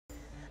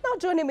Now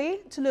joining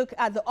me to look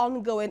at the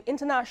ongoing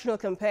international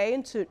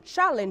campaign to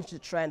challenge the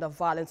trend of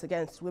violence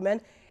against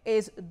women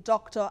is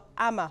Dr.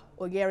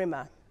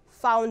 Onyerinma,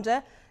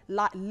 founder,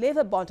 Live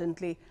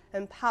Abundantly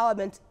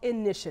Empowerment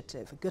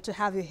Initiative. Good to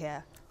have you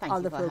here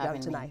on the program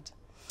tonight.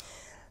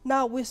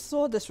 Now, we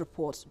saw this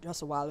report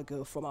just a while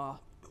ago from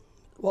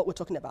what we're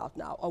talking about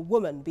now, a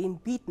woman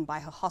being beaten by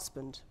her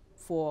husband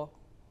for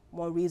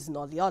one reason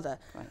or the other.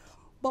 Right.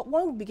 But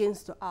one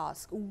begins to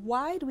ask,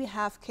 why do we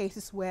have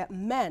cases where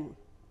men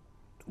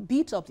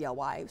beat up their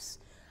wives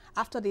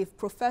after they've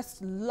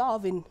professed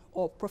loving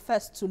or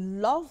professed to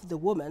love the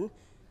woman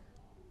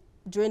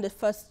during the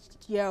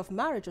first year of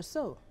marriage or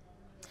so?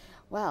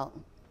 Well,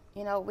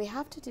 you know, we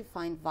have to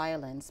define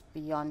violence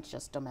beyond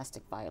just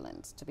domestic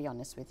violence, to be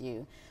honest with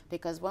you,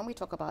 because when we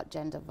talk about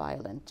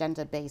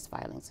gender-based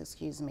violence,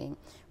 excuse me,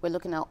 we're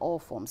looking at all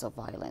forms of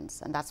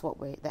violence, and that's what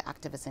the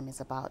activism is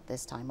about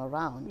this time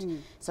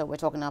around. So we're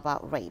talking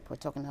about rape, we're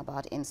talking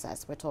about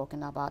incest, we're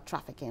talking about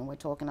trafficking, we're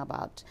talking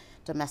about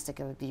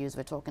domestic abuse,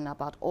 we're talking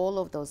about all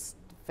of those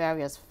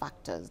various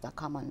factors that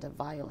come under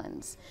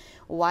violence.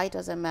 Why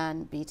does a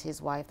man beat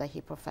his wife that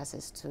he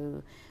professes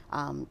to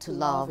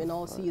love in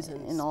all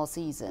seasons? In all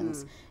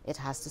seasons, it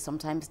has to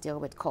sometimes deal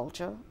with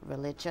culture,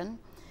 religion,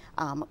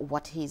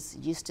 what he's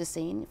used to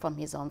seeing from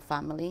his own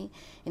family.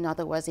 In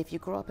other words, if you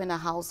grew up in a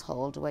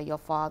household where your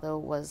father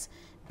was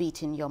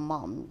beating your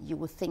mom, you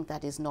would think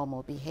that is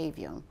normal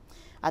behavior.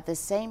 At the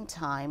same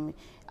time,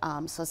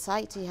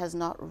 society has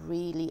not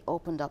really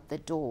opened up the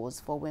doors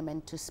for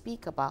women to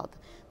speak about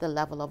the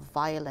level of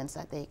violence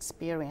that they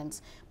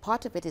experience.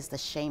 Part of it is the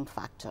shame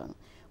factor.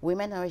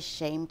 Women are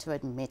ashamed to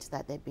admit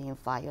that they're being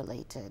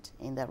violated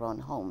in their own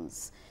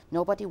homes.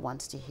 Nobody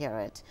wants to hear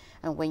it.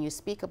 And when you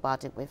speak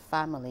about it with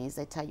families,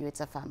 they tell you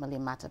it's a family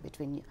matter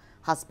between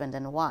husband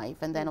and wife.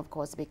 And then, of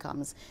course, it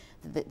becomes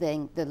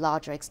the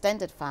larger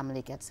extended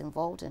family gets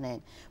involved in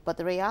it. But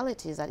the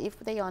reality is that if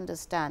they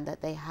understand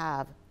that they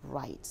have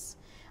rights,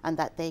 and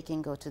that they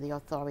can go to the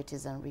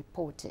authorities and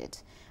report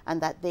it,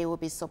 and that they will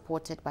be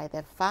supported by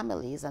their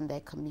families and their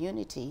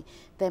community,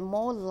 they're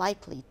more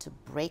likely to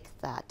break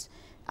that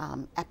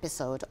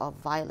episode of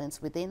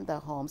violence within their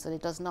home so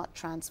it does not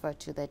transfer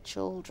to their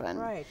children.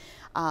 Right.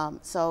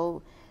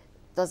 So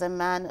does a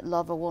man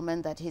love a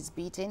woman that he's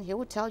beating? He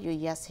will tell you,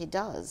 yes, he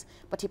does.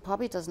 But he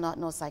probably does not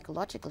know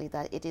psychologically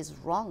that it is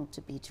wrong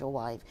to beat your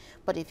wife.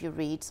 But if you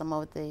read some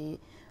of the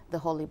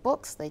holy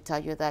books, they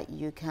tell you that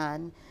you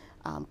can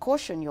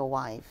caution your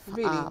wife.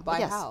 Really? By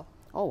yes. How?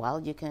 Oh, well,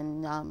 you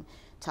can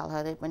tell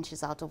her that when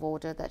she's out of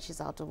order, that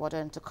she's out of order,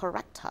 and to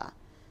correct her.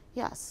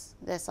 Yes,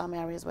 there's some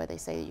areas where they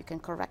say you can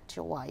correct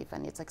your wife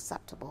and it's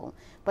acceptable,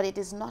 but it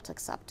is not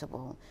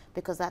acceptable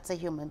because that's a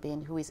human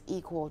being who is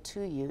equal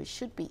to you,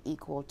 should be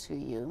equal to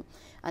you,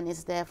 and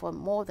is there for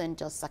more than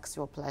just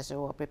sexual pleasure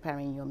or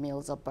preparing your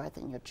meals or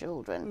birthing your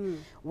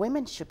children.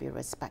 Women should be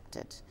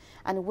respected,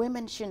 and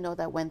women should know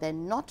that when they're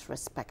not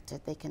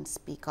respected, they can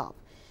speak up.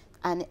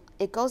 And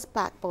it goes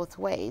back both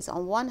ways.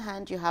 On one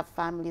hand, you have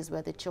families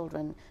where the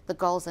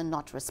girls are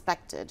not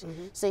respected.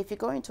 So if you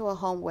go into a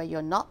home where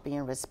you're not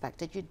being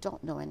respected, you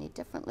don't know any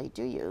differently,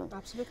 do you?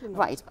 Absolutely not.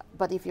 Right.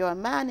 But if you're a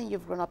man and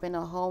you've grown up in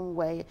a home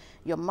where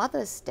your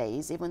mother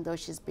stays, even though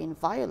she's been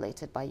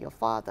violated by your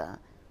father,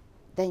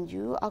 then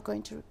you are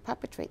going to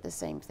perpetrate the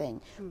same thing.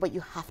 But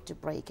you have to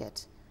break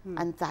it.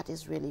 And that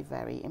is really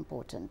very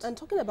important. And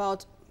talking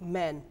about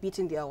men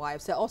beating their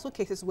wives, there are also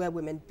cases where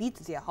women beat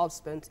their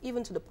husbands,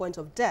 even to the point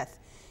of death.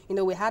 You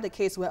know, we had a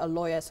case where a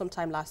lawyer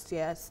sometime last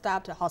year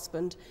stabbed her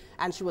husband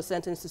and she was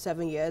sentenced to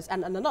 7 years.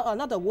 And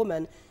another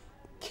woman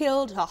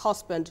killed her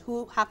husband,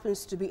 who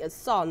happens to be a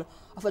son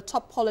of a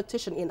top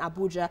politician in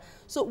Abuja.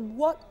 So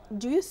what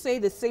do you say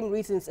the same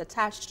reasons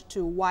attached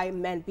to why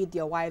men beat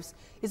their wives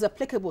is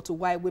applicable to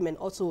why women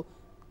also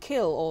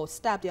kill or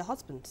stab their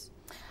husbands?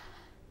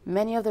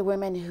 Many of the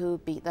women who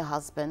beat their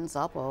husbands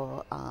up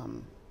or,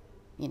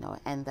 you know,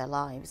 end their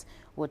lives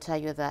will tell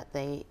you that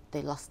they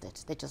lost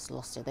it. They just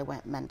lost it. They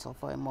went mental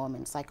for a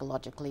moment.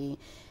 Psychologically,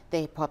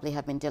 they probably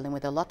have been dealing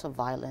with a lot of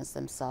violence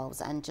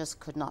themselves and just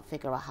could not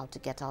figure out how to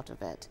get out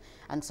of it.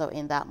 And so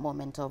in that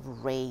moment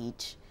of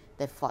rage,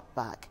 they fought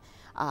back.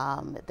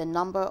 The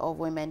number of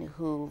women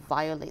who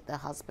violate their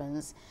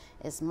husbands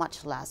is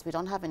much less. We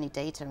don't have any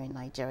data in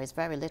Nigeria. It's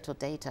very little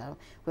data.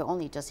 We're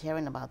only just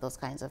hearing about those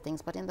kinds of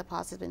things, but in the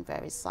past it's been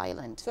very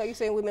silent. So are you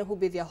saying women who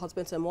beat their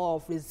husbands are more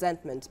of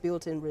resentment,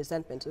 built-in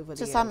resentment over the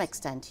years? To some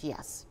extent,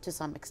 yes. To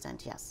some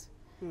extent, yes.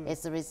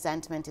 It's the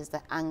resentment, it's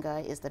the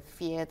anger, it's the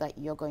fear that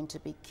you're going to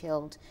be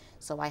killed,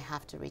 so I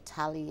have to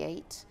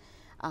retaliate.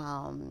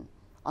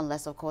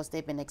 Unless, of course,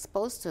 they've been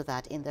exposed to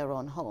that in their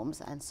own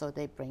homes, and so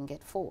they bring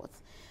it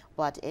forth.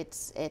 But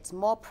it's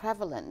more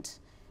prevalent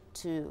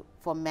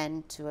for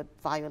men to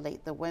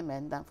violate the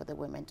women than for the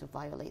women to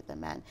violate the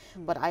men.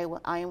 But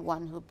I am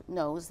one who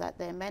knows that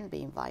there are men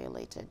being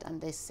violated, and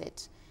they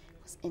sit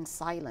in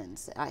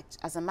silence.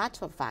 As a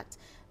matter of fact,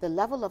 the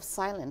level of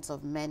silence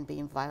of men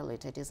being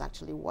violated is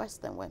actually worse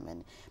than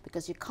women,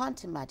 because you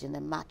can't imagine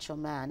a macho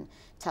man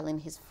telling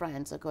his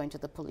friends or going to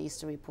the police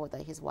to report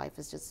that his wife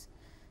is just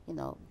you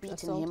know,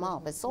 beaten him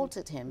up,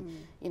 assaulted him,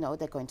 you know,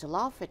 they're going to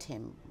laugh at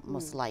him,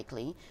 most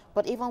likely.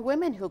 But even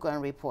women who go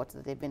and report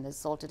that they've been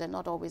assaulted are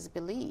not always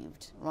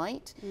believed,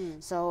 right?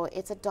 So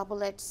it's a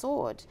double-edged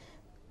sword.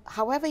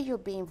 However you're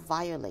being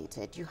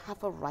violated, you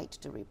have a right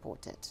to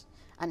report it.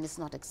 And it's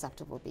not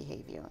acceptable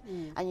behavior.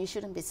 And you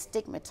shouldn't be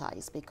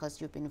stigmatized because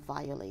you've been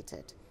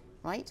violated,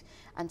 right?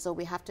 And so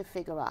we have to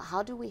figure out,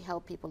 how do we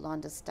help people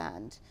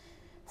understand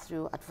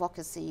through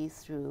advocacy,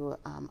 through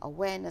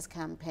awareness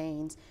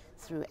campaigns,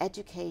 through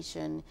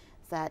education,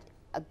 that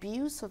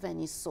abuse of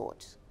any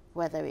sort,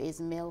 whether it is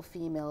male,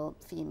 female,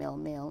 female,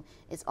 male,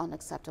 is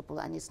unacceptable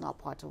and it's not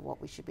part of what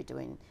we should be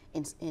doing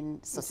in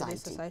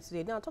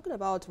society. Now, talking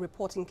about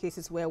reporting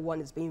cases where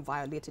one is being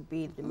violated,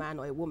 be it a man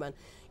or a woman,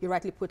 you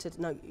rightly put it,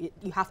 no,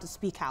 you have to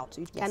speak out.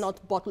 You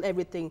cannot bottle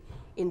everything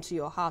into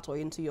your heart or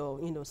into your,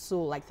 you know,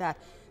 soul like that.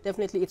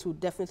 Definitely, it will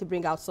definitely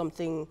bring out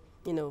something,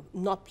 you know,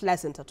 not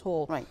pleasant at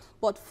all. Right.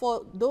 But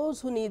for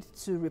those who need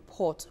to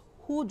report,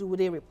 who do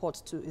they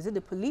report to? Is it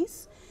the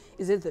police?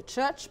 Is it the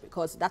church?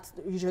 Because that's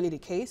usually the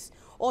case.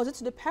 Or is it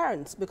to the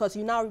parents? Because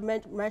you now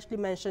actually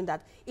mentioned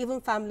that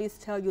even families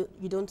tell you,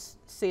 you don't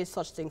say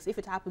such things. If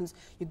it happens,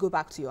 you go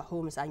back to your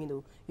homes and, you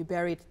know, you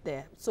bury it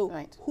there. So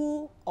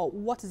who or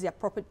what is the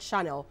appropriate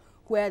channel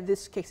where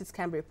these cases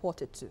can be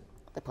reported to?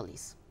 The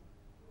police.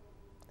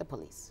 The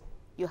police.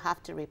 You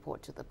have to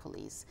report to the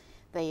police.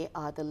 They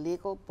are the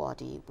legal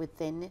body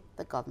within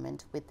the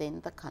government, within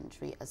the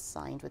country,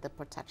 assigned with the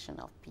protection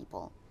of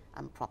people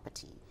and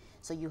property.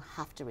 So you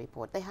have to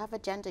report. They have a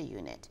gender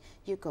unit.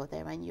 You go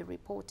there and you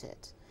report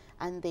it,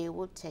 and they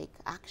will take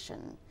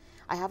action.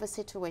 I have a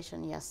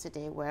situation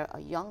yesterday where a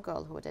young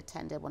girl who had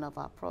attended one of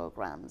our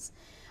programs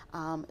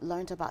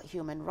learned about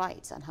human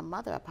rights, and her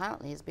mother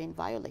apparently has been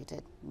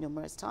violated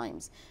numerous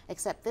times,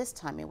 except this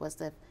time it was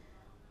the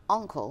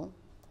uncle,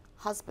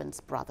 husband's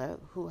brother,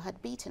 who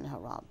had beaten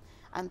her up.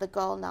 And the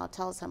girl now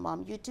tells her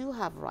mom, you do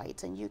have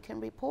rights and you can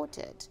report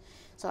it.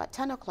 So at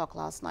 10 o'clock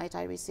last night,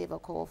 I received a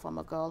call from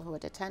a girl who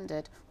had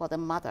attended, well, the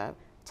mother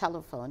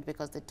telephoned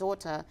because the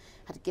daughter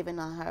had given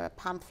her a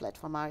pamphlet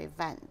from our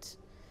event.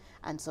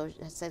 And so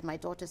she said, my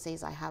daughter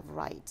says I have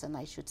rights and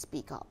I should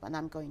speak up, and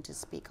I'm going to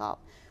speak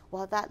up.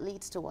 Well, that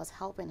leads to us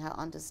helping her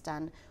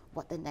understand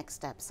what the next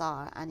steps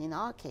are. And in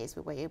our case,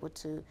 we were able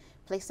to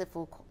place a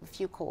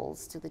few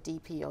calls to the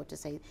DPO to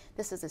say,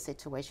 this is a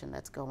situation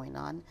that's going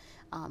on.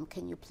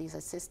 Can you please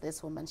assist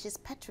this woman? She's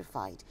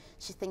petrified.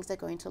 She thinks they're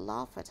going to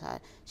laugh at her.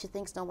 She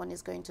thinks no one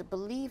is going to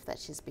believe that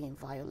she's being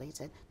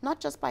violated, not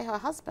just by her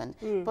husband,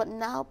 but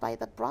now by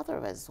the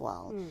brother as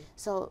well.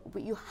 So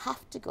you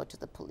have to go to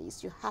the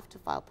police. You have to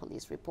file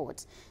police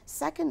reports.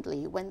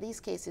 Secondly, when these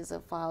cases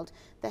are filed,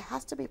 there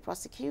has to be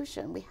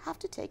prosecution. We have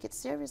to take it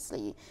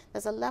seriously.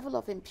 There's a level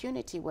of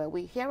impunity where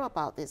we hear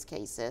about these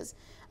cases,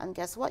 and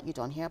guess what? You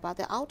don't hear about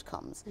the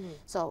outcomes.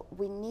 So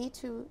we need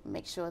to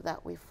make sure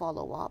that we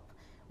follow up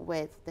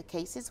with the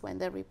cases when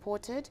they're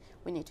reported.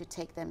 We need to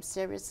take them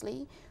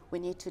seriously. We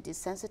need to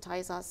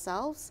desensitize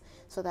ourselves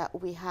so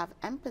that we have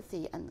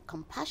empathy and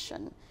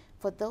compassion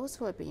for those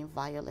who are being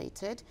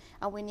violated,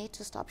 and we need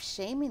to stop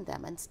shaming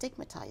them and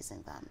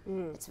stigmatizing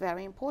them. It's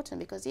very important,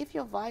 because if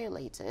you're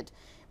violated,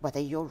 whether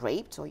you're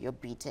raped or you're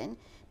beaten,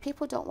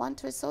 people don't want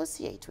to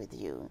associate with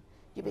you.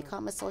 You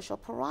become a social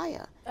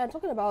pariah. And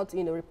talking about,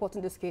 you know,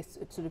 reporting this case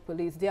to the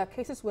police, there are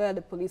cases where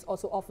the police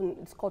also often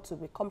is caught to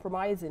be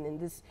compromising in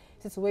these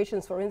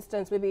situations. For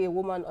instance, maybe a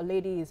woman or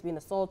lady is being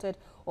assaulted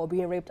or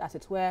being raped, as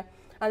it were,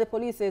 and the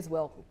police says,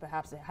 well,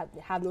 perhaps they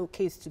have no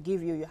case to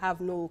give you. You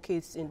have no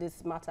case in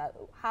this matter.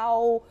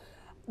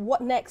 What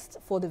next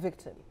for the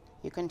victim?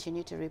 You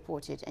continue to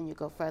report it, and you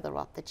go further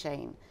up the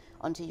chain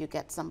until you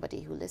get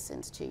somebody who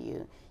listens to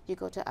you. You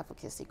go to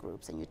advocacy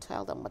groups and you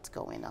tell them what's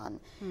going on.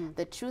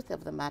 The truth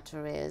of the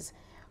matter is,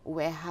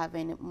 we're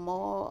having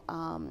more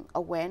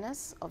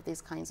awareness of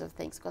these kinds of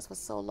things, because for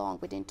so long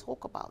we didn't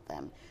talk about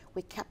them.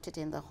 We kept it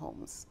in the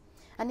homes.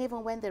 And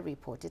even when they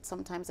report it,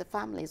 sometimes the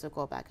families will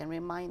go back and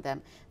remind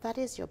them, that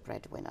is your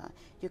breadwinner.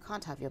 You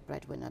can't have your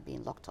breadwinner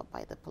being locked up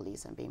by the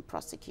police and being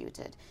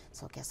prosecuted.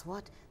 So guess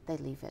what? They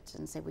leave it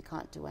and say, we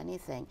can't do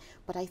anything.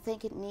 But I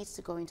think it needs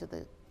to go into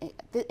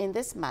in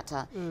this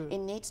matter, it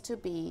needs to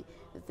be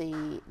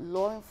the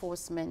law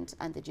enforcement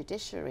and the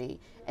judiciary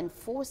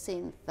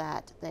enforcing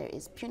that there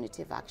is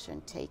punitive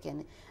action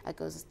taken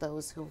against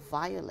those who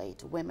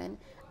violate women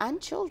and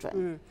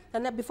children.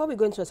 And then before we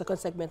go into a second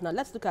segment now,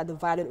 let's look at the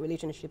violent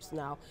relationships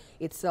now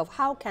itself.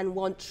 How can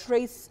one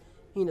trace,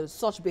 you know,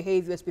 such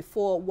behaviors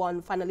before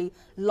one finally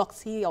locks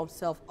he or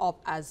himself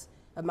up as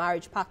a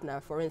marriage partner,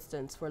 for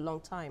instance, for a long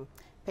time?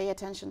 Pay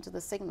attention to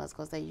the signals,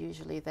 because they're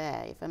usually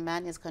there. If a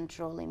man is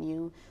controlling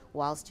you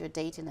whilst you're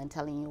dating and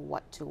telling you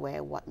what to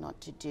wear, what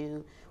not to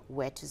do,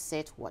 where to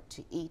sit, what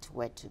to eat,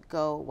 where to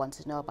go,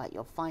 wants to know about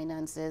your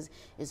finances,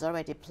 is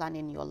already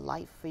planning your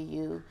life for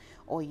you,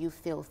 or you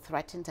feel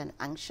threatened and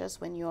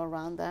anxious when you're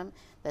around them,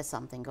 there's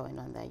something going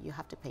on there. You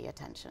have to pay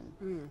attention.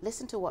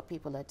 Listen to what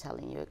people are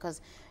telling you, because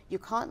you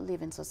can't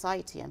live in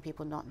society and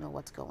people not know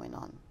what's going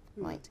on,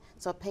 right?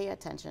 So pay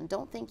attention.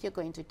 Don't think you're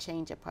going to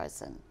change a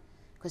person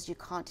because you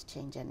can't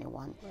change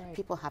anyone. Right.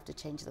 People have to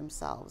change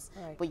themselves,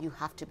 Right. but you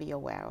have to be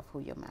aware of who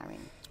you're marrying.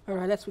 All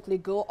right, let's quickly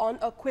go on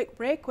a quick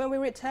break. When we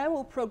return,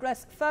 we'll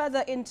progress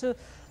further into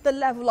the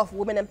level of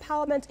women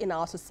empowerment in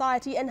our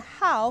society and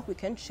how we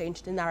can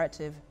change the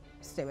narrative.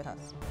 Stay with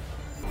us.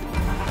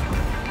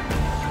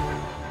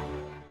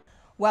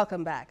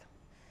 Welcome back.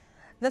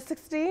 The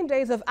 16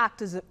 Days of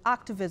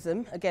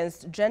Activism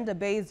against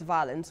gender-based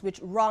violence, which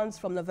runs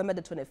from November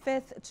the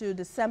 25th to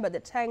December the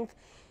 10th,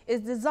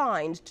 is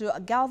designed to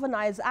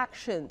galvanize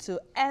action to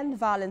end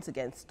violence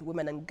against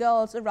women and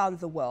girls around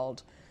the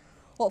world.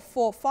 Well,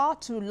 for far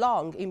too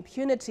long,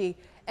 impunity,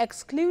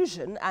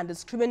 exclusion and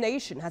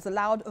discrimination has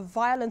allowed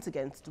violence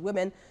against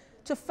women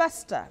to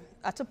fester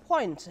at a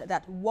point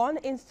that 1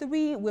 in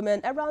 3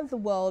 women around the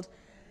world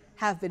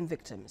have been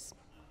victims.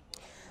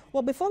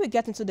 Well, before we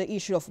get into the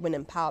issue of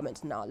women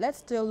empowerment now, let's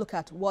still look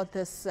at what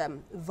this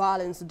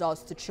violence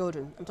does to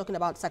children. I'm talking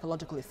about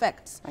psychological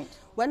effects. Right.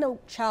 When a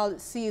child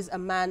sees a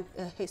man,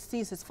 he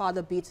sees his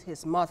father beat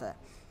his mother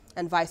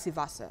and vice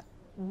versa,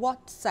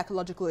 what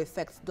psychological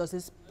effects does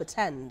this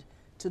portend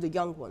to the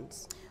young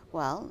ones?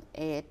 Well,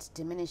 it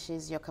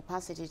diminishes your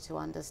capacity to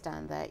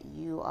understand that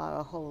you are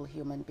a whole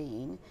human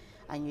being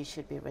and you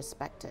should be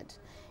respected.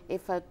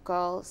 If a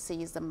girl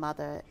sees the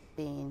mother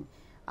being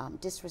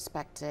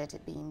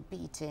disrespected, being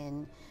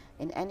beaten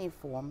in any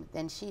form,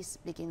 then she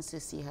begins to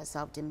see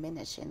herself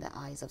diminish in the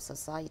eyes of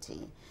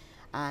society.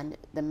 And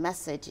the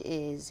message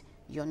is,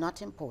 you're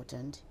not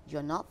important,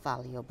 you're not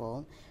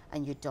valuable,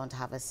 and you don't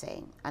have a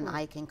say. And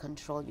I can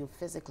control you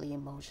physically,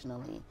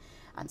 emotionally,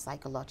 and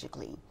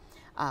psychologically.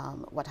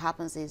 What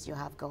happens is you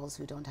have girls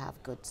who don't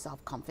have good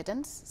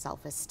self-confidence,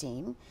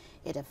 self-esteem.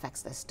 It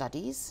affects their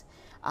studies.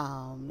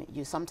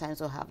 You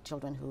sometimes will have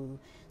children who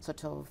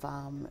sort of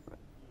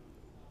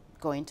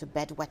go into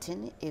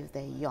bedwetting if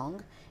they're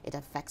young. It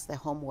affects their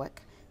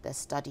homework, their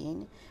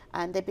studying,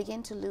 and they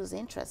begin to lose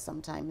interest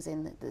sometimes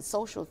in the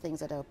social things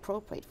that are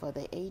appropriate for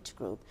their age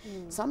group.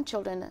 Some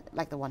children,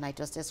 like the one I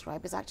just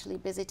described, is actually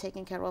busy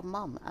taking care of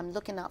mom. I'm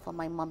looking out for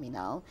my mommy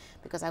now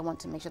because I want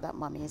to make sure that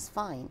mommy is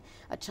fine.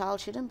 A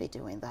child shouldn't be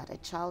doing that. A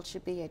child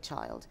should be a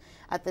child.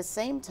 At the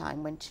same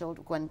time, when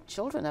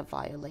children are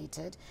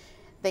violated,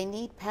 they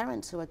need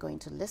parents who are going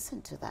to listen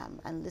to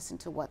them and listen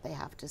to what they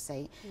have to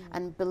say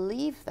and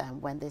believe them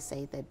when they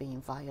say they're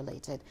being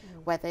violated,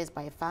 whether it's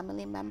by a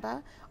family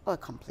member or a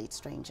complete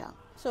stranger.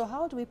 So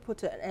how do we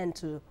put an end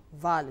to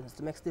violence,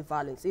 domestic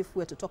violence, if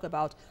we're to talk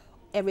about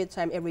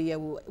every year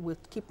we'll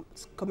keep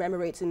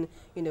commemorating,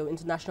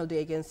 International Day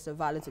against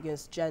violence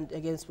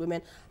against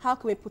women? How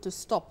can we put a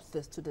stop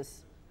to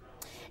this?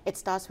 It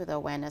starts with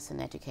awareness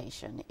and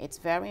education. It's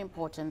very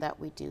important that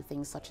we do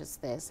things such as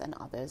this and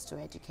others to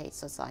educate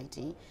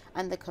society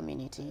and the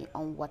community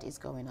on what is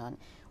going on.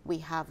 We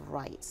have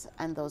rights,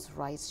 and those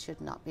rights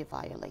should not be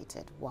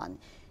violated, 1.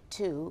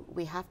 2,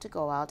 we have to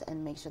go out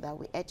and make sure that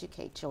we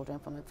educate children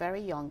from a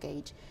very young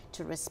age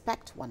to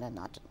respect one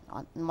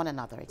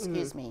another.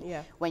 Excuse me.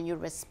 Yeah. When you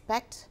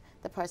respect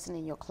the person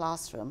in your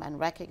classroom and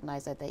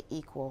recognize that they're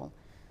equal,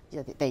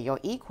 they're your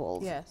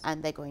equals, yes,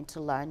 and they're going to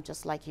learn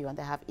just like you and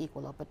they have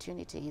equal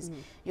opportunities,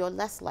 you're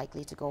less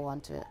likely to go on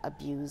to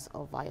abuse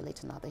or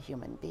violate another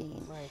human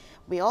being. Right.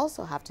 We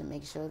also have to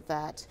make sure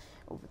that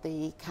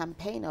the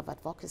campaign of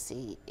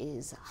advocacy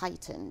is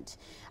heightened.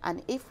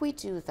 And if we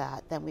do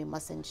that, then we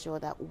must ensure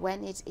that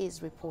when it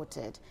is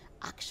reported,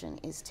 action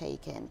is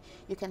taken.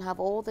 You can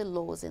have all the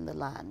laws in the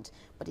land,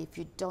 but if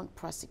you don't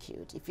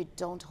prosecute, if you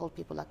don't hold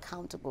people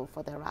accountable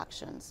for their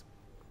actions,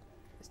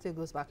 it still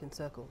goes back in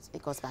circles.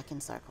 It goes back in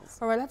circles.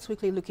 All right, let's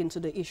quickly look into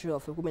the issue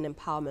of women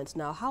empowerment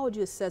now. How would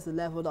you assess the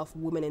level of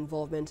women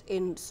involvement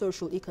in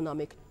social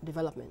economic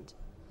development?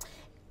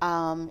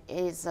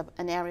 Is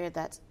an area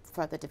that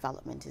further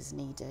development is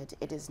needed.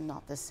 It is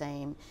not the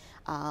same.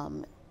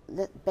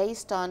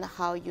 Based on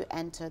how you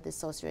enter the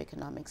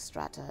socioeconomic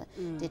strata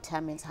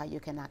determines how you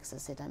can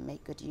access it and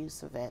make good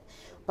use of it.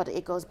 But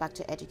it goes back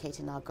to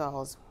educating our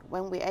girls.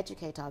 When we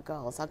educate our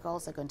girls are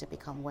going to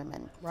become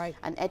women. Right.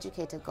 And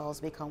educated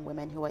girls become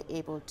women who are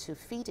able to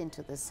feed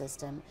into the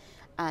system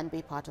and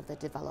be part of the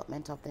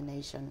development of the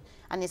nation.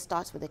 And it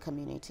starts with the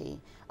community.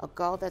 A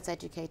girl that's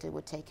educated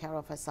would take care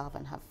of herself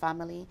and her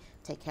family,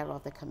 take care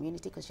of the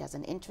community because she has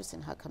an interest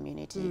in her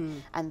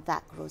community, and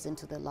that grows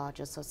into the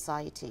larger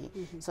society.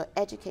 So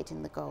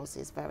educating the girls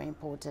is very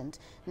important.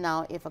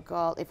 Now, if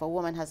a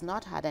woman has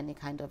not had any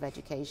kind of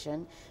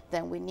education,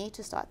 then we need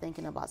to start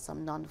thinking about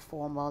some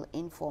non-formal,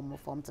 informal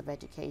forms of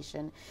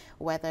education,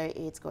 whether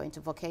it's going to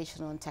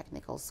vocational and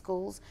technical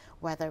schools,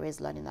 whether it's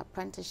learning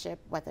apprenticeship,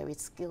 whether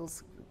it's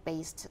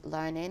skills-based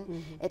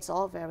learning. It's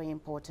all very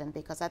important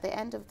because at the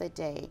end of the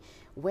day,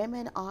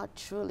 women are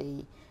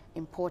truly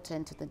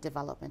important to the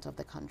development of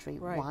the country,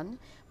 right, 1,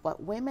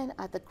 but women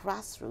at the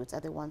grassroots are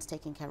the ones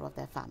taking care of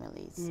their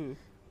families.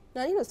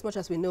 Now, as much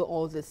as we know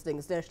all these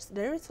things,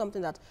 there is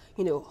something that,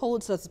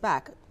 holds us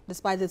back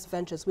despite these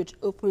ventures, which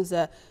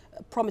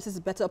promises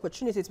better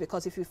opportunities.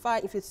 Because if you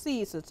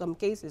see, so some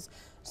cases,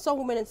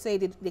 some women say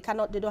they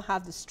don't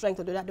have the strength,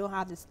 or they don't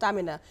have the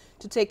stamina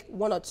to take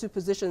 1 or 2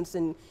 positions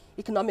in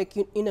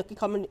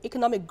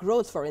economic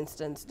growth, for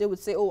instance. They would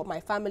say, oh, my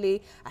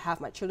family, I have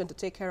my children to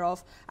take care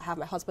of, I have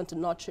my husband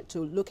to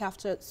look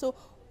after. So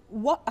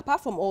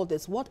apart from all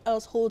this, what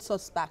else holds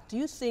us back? Do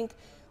you think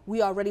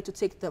we are ready to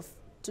take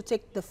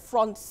the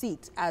front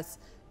seat as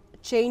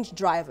change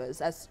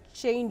drivers,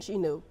 change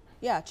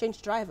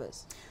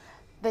drivers?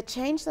 The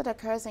change that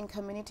occurs in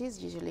communities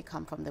usually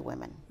come from the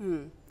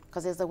women.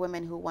 Because it's the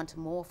women who want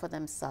more for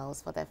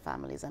themselves, for their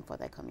families, and for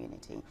their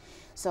community.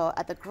 So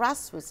at the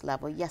grassroots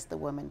level, yes, the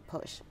women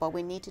push, but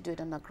we need to do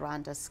it on a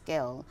grander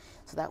scale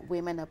so that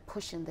women are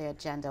pushing the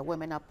agenda.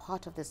 Women are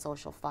part of the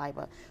social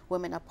fiber.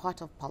 Women are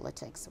part of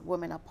politics.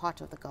 Women are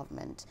part of the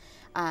government.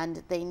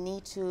 And they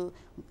need to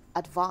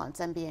advance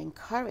and be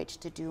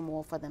encouraged to do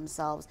more for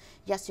themselves.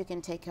 Yes, you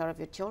can take care of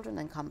your children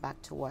and come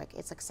back to work.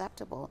 It's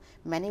acceptable.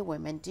 Many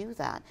women do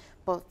that.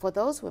 But for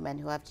those women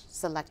who have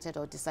selected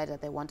or decided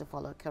they want to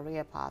follow a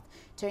career path,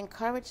 to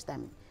encourage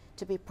them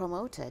to be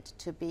promoted,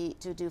 to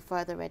do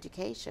further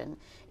education,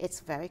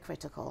 it's very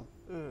critical.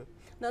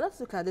 Now let's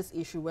look at this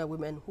issue where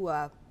women who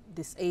are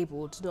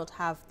disabled do not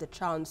have the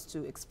chance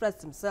to express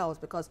themselves,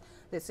 because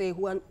they say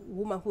one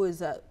woman who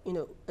is a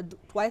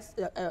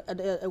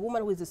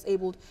woman who is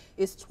disabled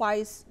is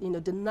twice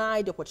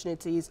denied the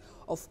opportunities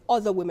of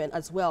other women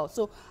as well.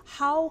 So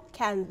how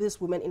can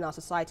these women in our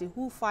society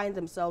who find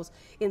themselves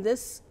in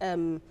this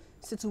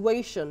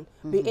situation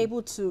be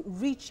able to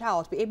reach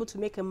out, be able to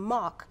make a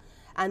mark,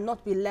 and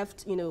not be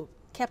left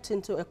kept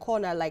into a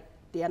corner like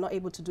they are not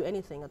able to do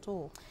anything at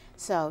all?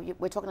 So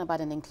we're talking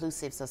about an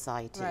inclusive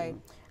society. Right.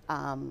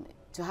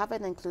 To have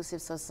an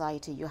inclusive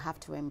society, you have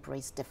to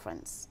embrace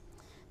difference,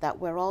 that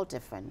we're all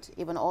different.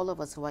 Even all of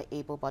us who are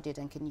able-bodied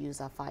and can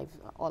use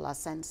all our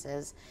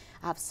senses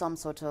have some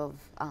sort of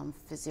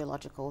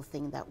physiological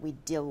thing that we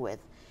deal with.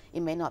 It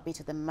may not be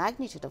to the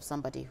magnitude of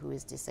somebody who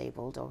is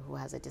disabled or who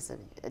has a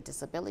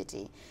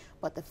disability,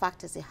 but the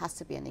fact is it has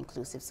to be an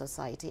inclusive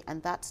society,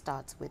 and that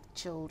starts with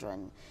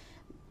children.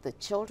 The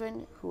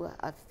children who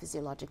are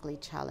physiologically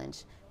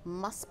challenged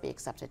must be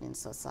accepted in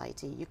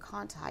society. You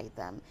can't hide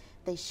them.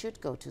 They should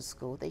go to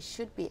school. They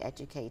should be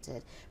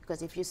educated,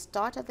 because if you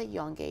start at a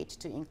young age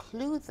to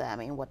include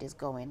them in what is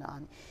going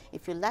on,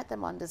 if you let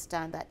them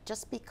understand that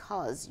just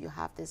because you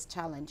have this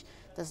challenge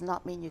does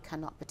not mean you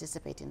cannot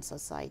participate in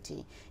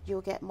society,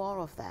 you'll get more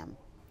of them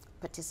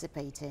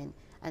participating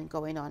and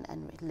going on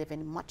and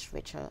living much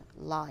richer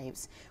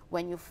lives.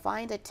 When you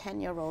find a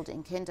 10-year-old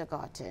in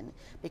kindergarten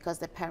because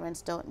the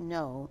parents don't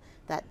know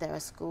that there are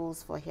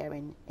schools for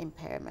hearing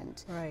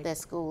impairment, right, there are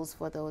schools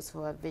for those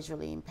who are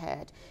visually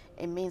impaired,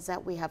 it means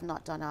that we have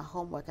not done our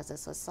homework as a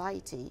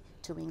society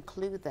to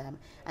include them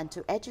and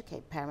to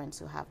educate parents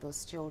who have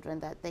those children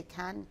that they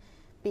can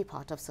be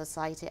part of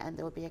society and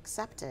they will be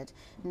accepted.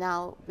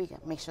 Now we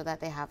make sure that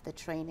they have the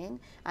training,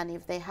 and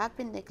if they have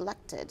been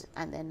neglected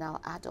and they're now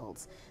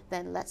adults,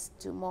 then let's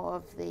do more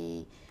of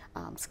the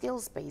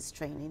skills-based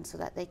training so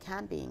that they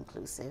can be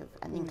inclusive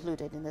and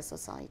included in the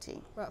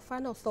society. Right,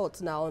 final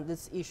thoughts now on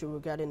this issue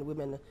regarding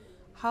women.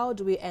 How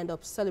do we end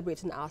up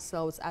celebrating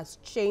ourselves as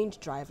change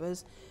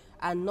drivers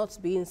and not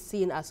being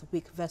seen as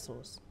weak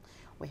vessels?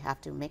 We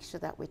have to make sure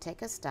that we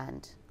take a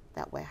stand,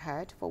 that we're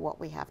heard for what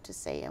we have to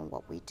say and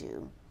what we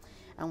do.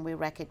 And we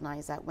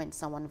recognize that when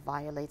someone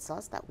violates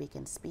us, that we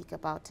can speak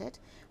about it.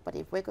 But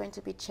if we're going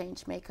to be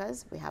change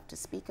makers, we have to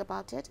speak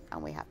about it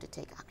and we have to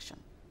take action.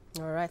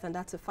 All right, and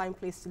that's a fine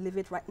place to leave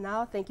it right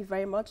now. Thank you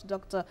very much,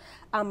 Dr.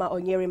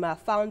 Onyerinma,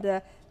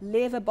 founder,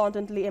 Live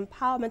Abundantly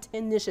Empowerment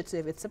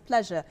Initiative. It's a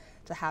pleasure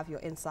to have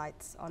your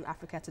insights on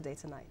Africa Today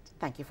tonight.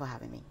 Thank you for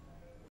having me.